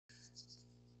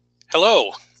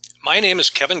Hello, my name is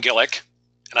Kevin Gillick,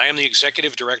 and I am the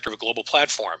Executive Director of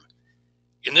GlobalPlatform.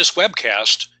 In this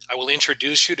webcast, I will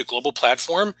introduce you to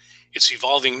GlobalPlatform, its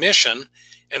evolving mission,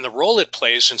 and the role it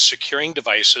plays in securing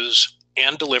devices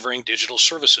and delivering digital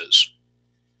services.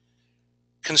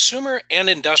 Consumer and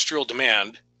industrial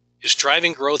demand is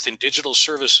driving growth in digital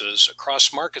services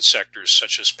across market sectors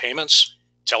such as payments,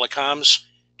 telecoms,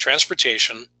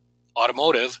 transportation,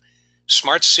 automotive,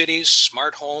 smart cities,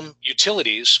 smart home,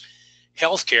 utilities,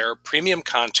 healthcare, premium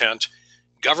content,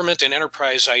 government and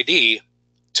enterprise ID,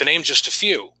 to name just a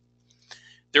few.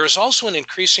 There is also an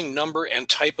increasing number and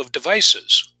type of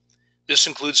devices. This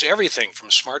includes everything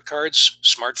from smart cards,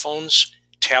 smartphones,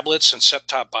 tablets and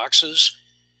set-top boxes,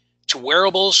 to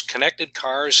wearables, connected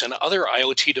cars, and other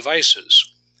IoT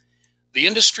devices. The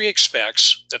industry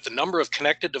expects that the number of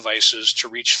connected devices to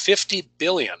reach 50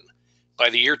 billion by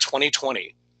the year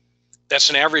 2020. That's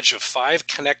an average of 5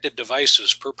 connected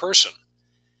devices per person.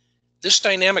 This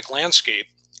dynamic landscape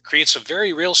creates a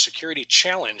very real security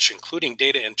challenge, including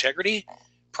data integrity,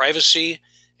 privacy,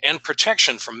 and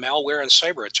protection from malware and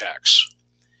cyber attacks.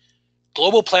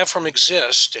 GlobalPlatform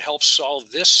exists to help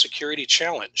solve this security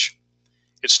challenge.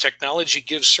 Its technology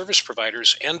gives service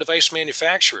providers and device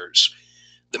manufacturers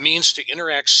the means to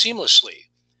interact seamlessly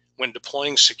when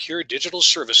deploying secure digital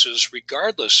services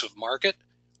regardless of market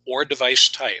or device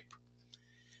type.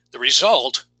 The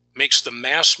result makes the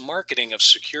mass marketing of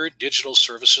secure digital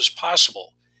services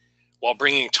possible while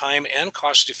bringing time and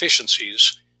cost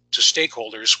efficiencies to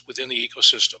stakeholders within the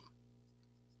ecosystem.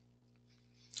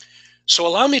 So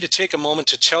allow me to take a moment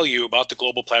to tell you about the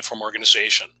GlobalPlatform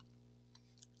organization.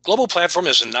 GlobalPlatform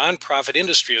is a nonprofit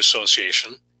industry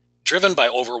association driven by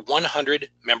over 100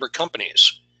 member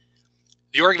companies.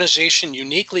 The organization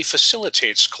uniquely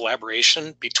facilitates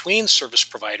collaboration between service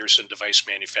providers and device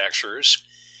manufacturers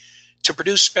to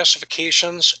produce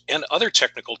specifications and other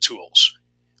technical tools,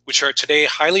 which are today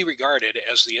highly regarded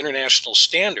as the international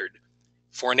standard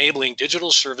for enabling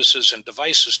digital services and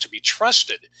devices to be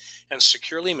trusted and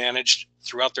securely managed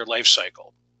throughout their life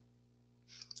cycle.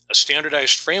 A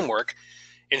standardized framework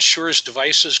ensures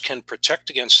devices can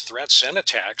protect against threats and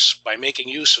attacks by making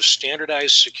use of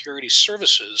standardized security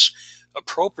services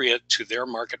appropriate to their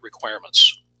market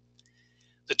requirements.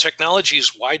 The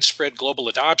technology's widespread global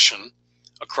adoption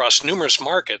across numerous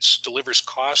markets delivers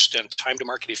cost and time to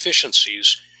market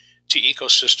efficiencies to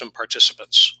ecosystem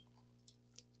participants.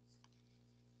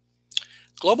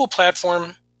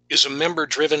 GlobalPlatform is a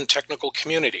member-driven technical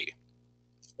community.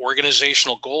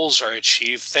 Organizational goals are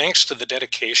achieved thanks to the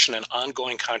dedication and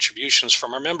ongoing contributions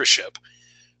from our membership,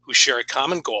 who share a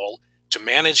common goal to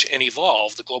manage and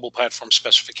evolve the GlobalPlatform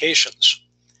specifications.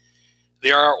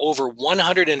 There are over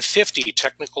 150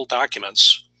 technical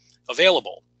documents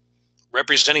available,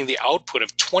 representing the output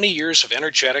of 20 years of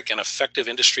energetic and effective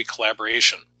industry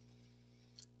collaboration.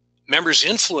 Members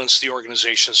influence the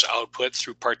organization's output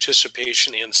through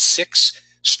participation in 6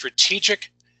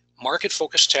 strategic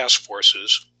market-focused task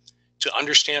forces to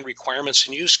understand requirements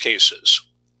and use cases,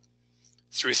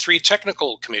 through 3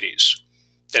 technical committees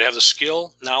that have the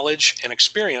skill, knowledge, and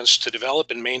experience to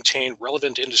develop and maintain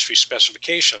relevant industry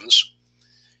specifications,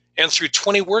 and through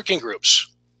 20 working groups,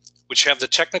 which have the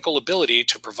technical ability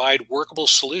to provide workable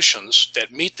solutions that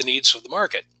meet the needs of the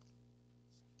market.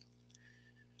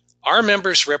 Our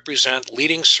members represent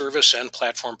leading service and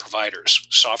platform providers,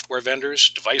 software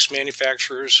vendors, device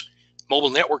manufacturers, mobile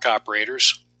network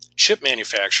operators, chip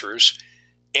manufacturers,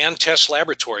 and test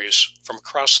laboratories from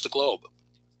across the globe.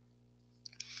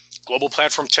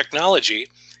 GlobalPlatform technology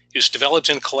is developed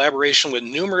in collaboration with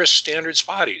numerous standards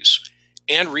bodies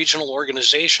and regional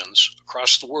organizations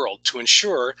across the world to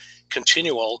ensure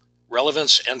continual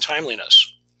relevance and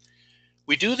timeliness.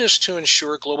 We do this to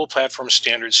ensure GlobalPlatform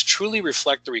standards truly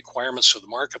reflect the requirements of the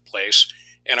marketplace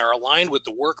and are aligned with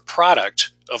the work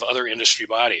product of other industry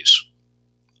bodies.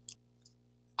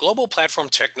 GlobalPlatform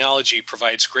technology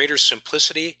provides greater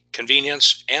simplicity,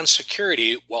 convenience, and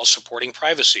security while supporting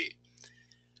privacy.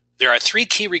 There are 3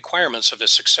 key requirements of a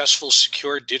successful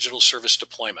secure digital service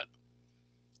deployment: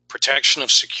 protection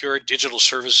of secure digital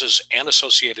services and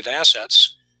associated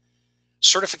assets,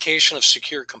 certification of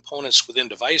secure components within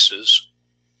devices,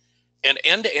 and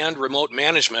end-to-end remote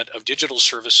management of digital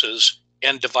services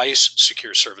and device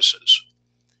secure services.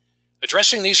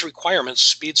 Addressing these requirements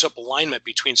speeds up alignment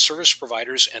between service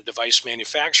providers and device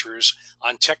manufacturers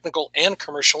on technical and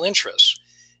commercial interests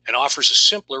and offers a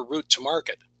simpler route to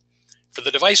market. For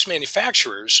the device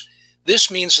manufacturers, this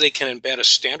means they can embed a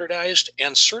standardized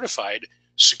and certified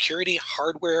security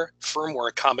hardware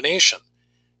firmware combination,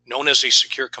 known as a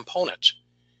secure component.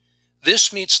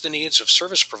 This meets the needs of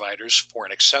service providers for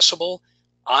an accessible,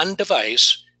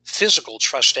 on-device physical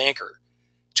trust anchor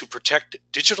to protect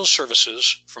digital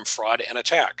services from fraud and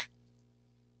attack.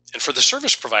 And for the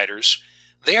service providers,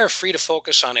 they are free to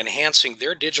focus on enhancing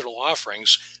their digital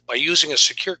offerings by using a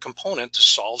secure component to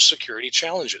solve security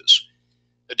challenges.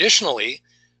 Additionally,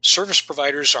 service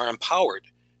providers are empowered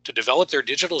to develop their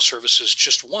digital services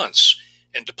just once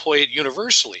and deploy it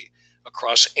universally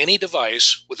across any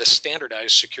device with a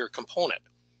standardized secure component,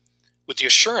 with the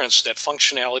assurance that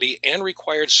functionality and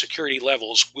required security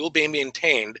levels will be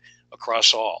maintained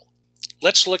across all.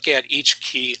 Let's look at each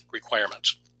key requirement.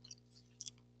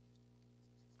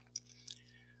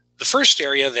 The first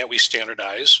area that we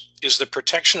standardize is the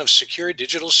protection of secure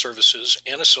digital services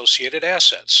and associated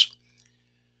assets.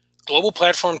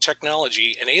 GlobalPlatform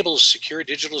technology enables secure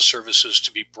digital services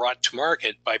to be brought to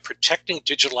market by protecting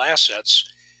digital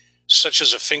assets, such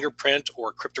as a fingerprint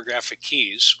or cryptographic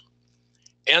keys,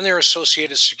 and their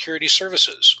associated security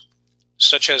services,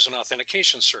 such as an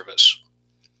authentication service.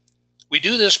 We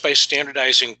do this by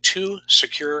standardizing two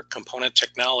secure component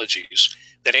technologies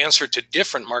that answer to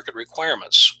different market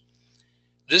requirements.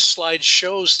 This slide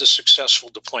shows the successful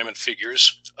deployment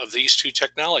figures of these two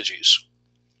technologies.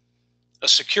 A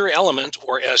secure element,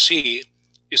 or SE,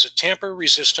 is a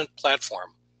tamper-resistant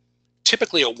platform,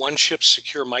 typically a one-chip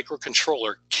secure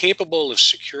microcontroller capable of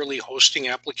securely hosting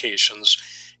applications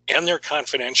and their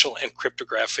confidential and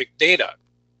cryptographic data,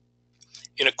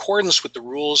 in accordance with the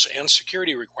rules and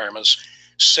security requirements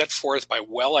set forth by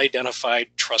well-identified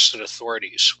trusted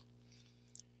authorities.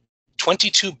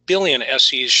 22 billion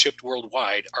SEs shipped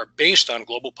worldwide are based on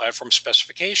GlobalPlatform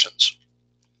specifications.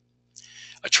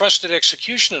 A trusted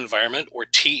execution environment, or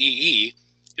TEE,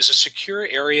 is a secure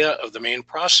area of the main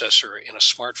processor in a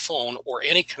smartphone or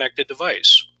any connected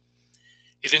device.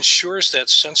 It ensures that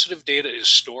sensitive data is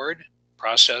stored,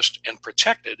 processed, and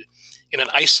protected in an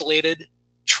isolated,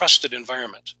 trusted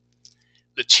environment.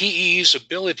 The TEE's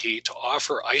ability to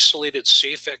offer isolated,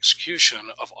 safe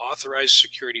execution of authorized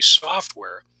security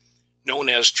software, known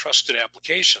as trusted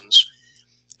applications,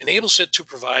 enables it to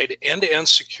provide end-to-end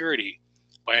security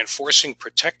by enforcing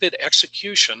protected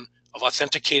execution of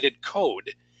authenticated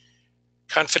code,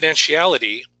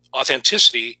 confidentiality,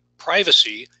 authenticity,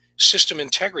 privacy, system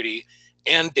integrity,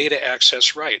 and data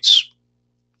access rights.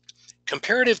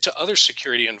 Comparative to other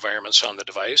security environments on the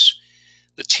device,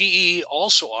 the TEE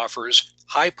also offers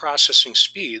high processing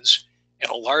speeds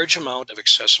and a large amount of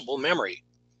accessible memory.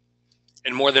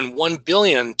 And more than 1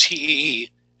 billion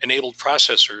TEE-enabled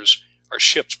processors are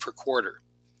shipped per quarter.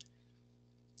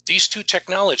 These two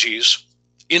technologies,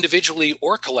 individually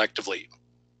or collectively,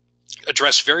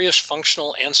 address various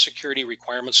functional and security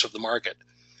requirements of the market,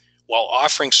 while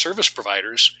offering service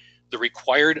providers the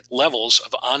required levels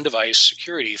of on-device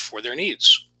security for their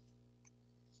needs.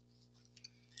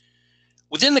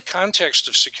 Within the context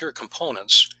of secure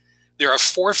components, there are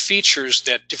 4 features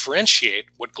that differentiate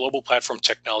what GlobalPlatform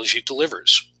technology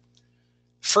delivers.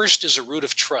 First is a root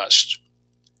of trust.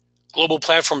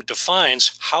 GlobalPlatform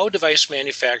defines how device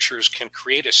manufacturers can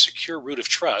create a secure root of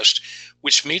trust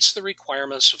which meets the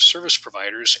requirements of service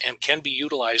providers and can be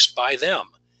utilized by them.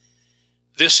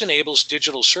 This enables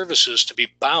digital services to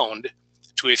be bound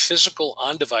to a physical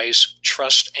on-device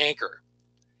trust anchor.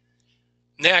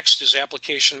 Next is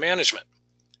application management.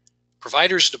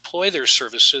 Providers deploy their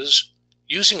services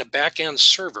using a back-end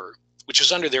server which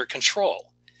is under their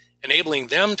control, enabling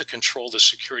them to control the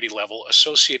security level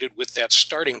associated with that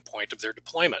starting point of their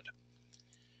deployment.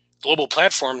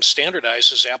 GlobalPlatform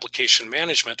standardizes application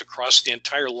management across the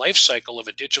entire lifecycle of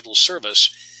a digital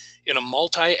service in a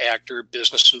multi-actor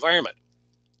business environment,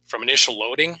 from initial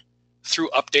loading through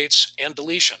updates and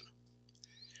deletion.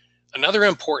 Another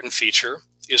important feature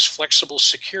is flexible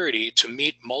security to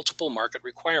meet multiple market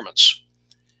requirements.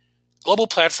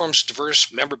 GlobalPlatform's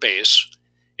diverse member base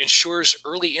ensures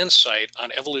early insight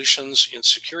on evolutions in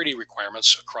security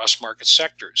requirements across market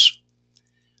sectors.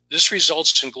 This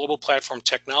results in GlobalPlatform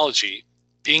technology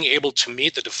being able to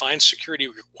meet the defined security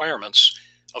requirements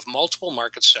of multiple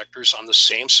market sectors on the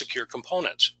same secure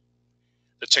component.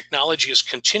 The technology is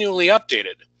continually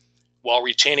updated while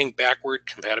retaining backward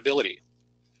compatibility.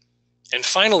 And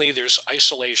finally, there's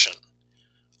isolation.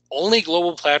 Only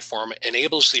GlobalPlatform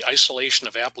enables the isolation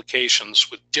of applications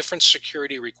with different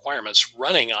security requirements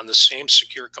running on the same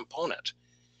secure component.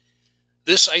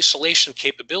 This isolation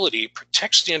capability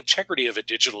protects the integrity of a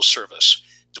digital service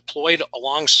deployed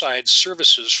alongside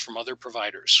services from other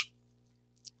providers.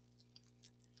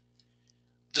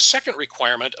 The second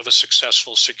requirement of a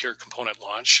successful secure component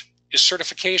launch is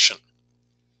certification.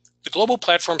 The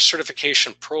GlobalPlatform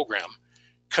certification program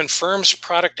confirms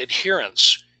product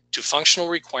adherence to functional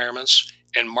requirements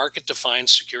and market-defined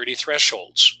security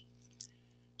thresholds.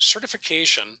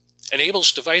 Certification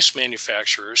enables device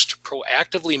manufacturers to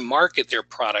proactively market their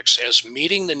products as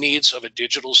meeting the needs of a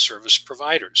digital service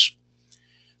providers.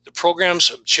 The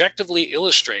programs objectively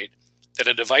illustrate that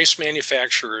a device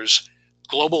manufacturer's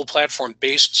global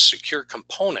platform-based secure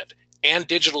component and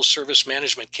digital service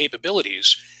management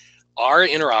capabilities are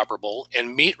interoperable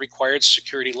and meet required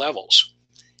security levels,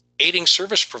 aiding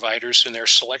service providers in their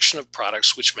selection of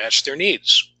products which match their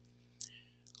needs.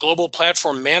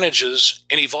 GlobalPlatform manages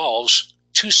and evolves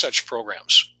two such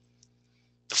programs.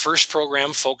 The first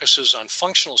program focuses on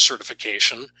functional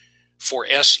certification for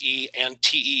SE and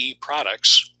TEE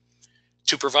products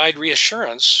to provide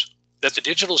reassurance that the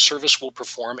digital service will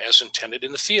perform as intended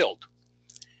in the field.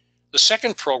 The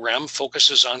second program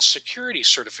focuses on security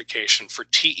certification for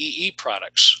TEE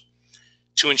products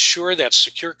to ensure that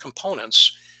secure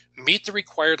components meet the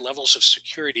required levels of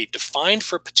security defined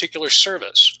for a particular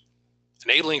service,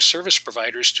 enabling service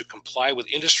providers to comply with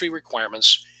industry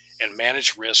requirements and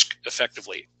manage risk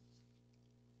effectively.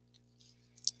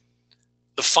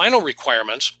 The final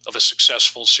requirement of a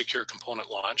successful secure component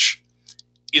launch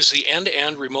is the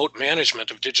end-to-end remote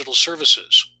management of digital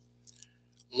services.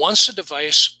 Once a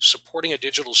device supporting a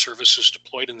digital service is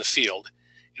deployed in the field,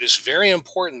 it is very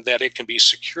important that it can be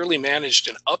securely managed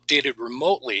and updated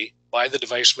remotely by the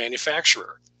device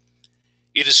manufacturer.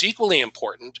 It is equally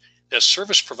important that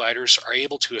service providers are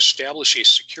able to establish a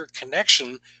secure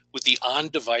connection with the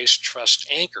on-device trust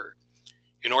anchor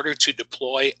in order to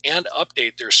deploy and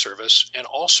update their service and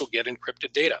also get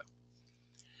encrypted data.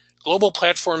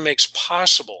 GlobalPlatform makes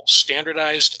possible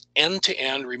standardized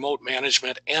end-to-end remote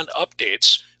management and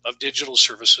updates of digital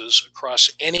services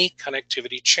across any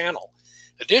connectivity channel.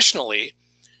 Additionally,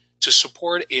 to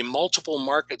support a multiple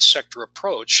market sector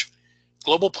approach,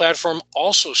 GlobalPlatform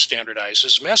also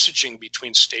standardizes messaging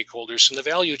between stakeholders in the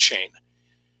value chain,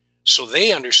 so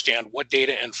they understand what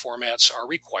data and formats are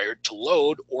required to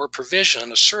load or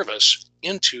provision a service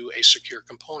into a secure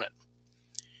component.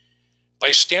 By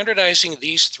standardizing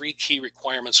these three key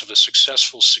requirements of a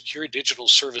successful secure digital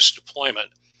service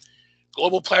deployment,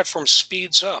 GlobalPlatform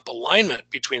speeds up alignment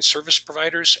between service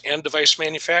providers and device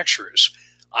manufacturers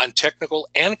on technical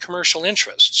and commercial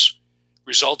interests,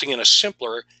 resulting in a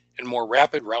simpler and more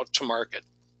rapid route to market.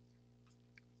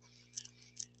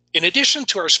 In addition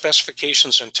to our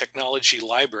specifications and technology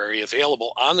library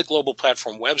available on the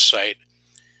GlobalPlatform website,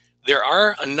 there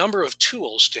are a number of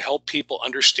tools to help people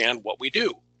understand what we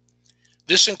do.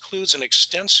 This includes an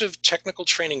extensive technical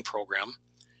training program,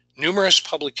 numerous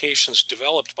publications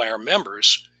developed by our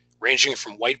members, ranging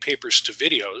from white papers to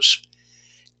videos,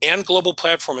 and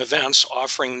GlobalPlatform events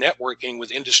offering networking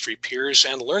with industry peers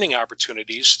and learning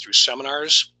opportunities through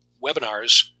seminars,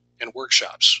 webinars, and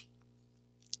workshops.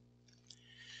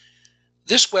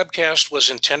 This webcast was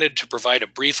intended to provide a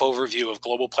brief overview of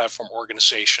GlobalPlatform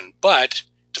organization, but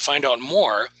to find out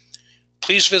more,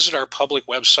 please visit our public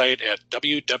website at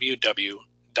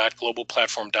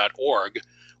www.globalplatform.org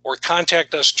or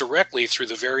contact us directly through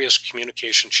the various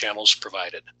communication channels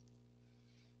provided.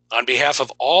 On behalf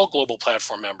of all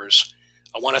GlobalPlatform members,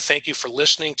 I want to thank you for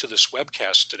listening to this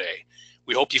webcast today.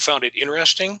 We hope you found it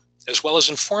interesting as well as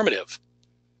informative.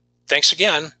 Thanks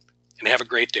again, and have a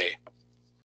great day.